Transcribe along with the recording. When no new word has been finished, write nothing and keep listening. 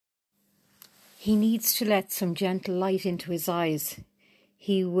He needs to let some gentle light into his eyes.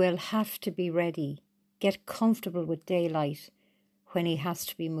 He will have to be ready, get comfortable with daylight when he has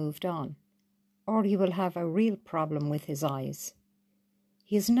to be moved on, or he will have a real problem with his eyes.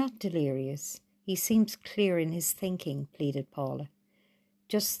 He is not delirious. He seems clear in his thinking, pleaded Paula.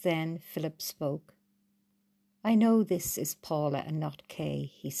 Just then Philip spoke. I know this is Paula and not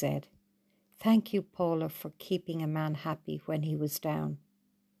Kay, he said. Thank you, Paula, for keeping a man happy when he was down.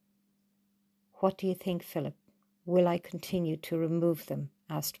 What do you think, Philip? Will I continue to remove them?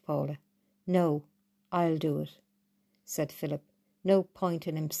 Asked Paula. No, I'll do it, said Philip. No point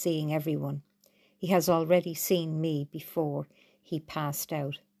in him seeing everyone. He has already seen me before he passed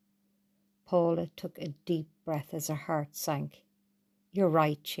out. Paula took a deep breath as her heart sank. You're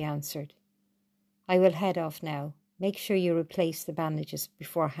right, she answered. I will head off now. Make sure you replace the bandages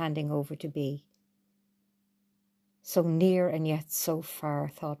before handing over to Bea. So near and yet so far,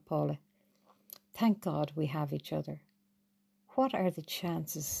 thought Paula. Thank God we have each other. What are the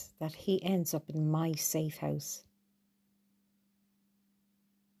chances that he ends up in my safe house?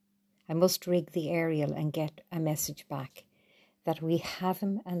 I must rig the aerial and get a message back that we have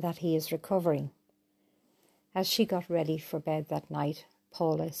him and that he is recovering. As she got ready for bed that night,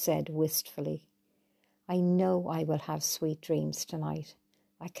 Paula said wistfully, I know I will have sweet dreams tonight.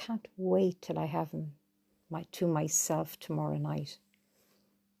 I can't wait till I have him to myself tomorrow night.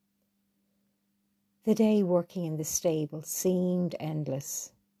 The day working in the stable seemed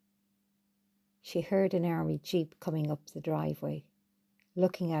endless. She heard an army jeep coming up the driveway.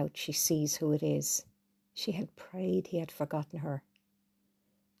 Looking out, she sees who it is. She had prayed he had forgotten her.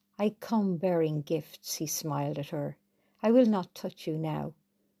 I come bearing gifts, he smiled at her. I will not touch you now,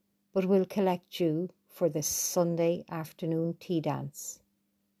 but will collect you for the Sunday afternoon tea dance.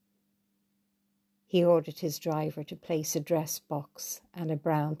 He ordered his driver to place a dress box and a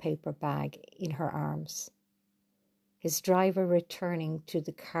brown paper bag in her arms. His driver returning to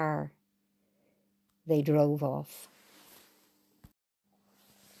the car, they drove off.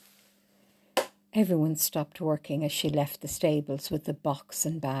 Everyone stopped working as she left the stables with the box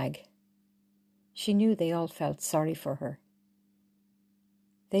and bag. She knew they all felt sorry for her.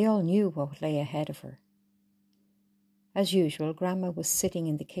 They all knew what lay ahead of her. As usual, Grandma was sitting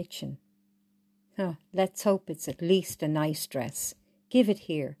in the kitchen. Let's hope it's at least a nice dress. Give it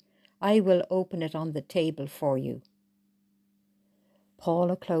here. I will open it on the table for you.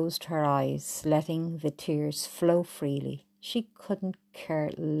 Paula closed her eyes, letting the tears flow freely. She couldn't care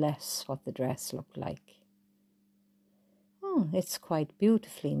less what the dress looked like. It's quite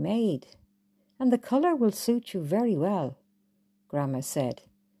beautifully made, and the colour will suit you very well, Grandma said,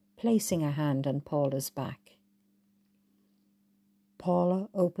 placing a hand on Paula's back. Paula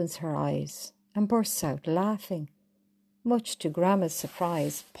opens her eyes and bursts out laughing. Much to Grandma's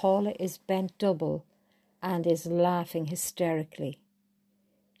surprise, Paula is bent double and is laughing hysterically.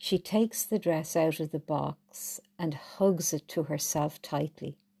 She takes the dress out of the box and hugs it to herself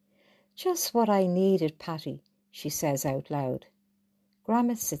tightly. Just what I needed, Patty, she says out loud.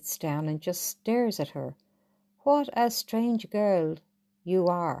 Grandma sits down and just stares at her. What a strange girl you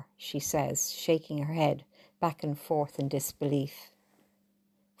are, she says, shaking her head back and forth in disbelief.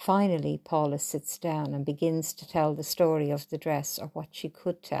 Finally, Paula sits down and begins to tell the story of the dress, or what she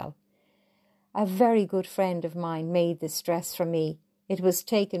could tell. A very good friend of mine made this dress for me. It was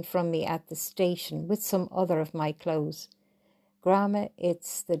taken from me at the station with some other of my clothes. Grandma,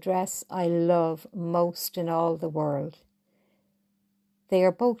 it's the dress I love most in all the world. They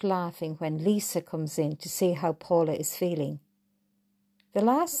are both laughing when Lisa comes in to see how Paula is feeling. The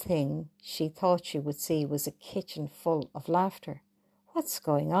last thing she thought she would see was a kitchen full of laughter. What's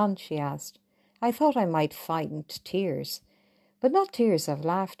going on? She asked. I thought I might find tears, but not tears of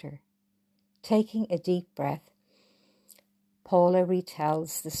laughter. Taking a deep breath, Paula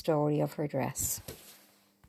retells the story of her dress.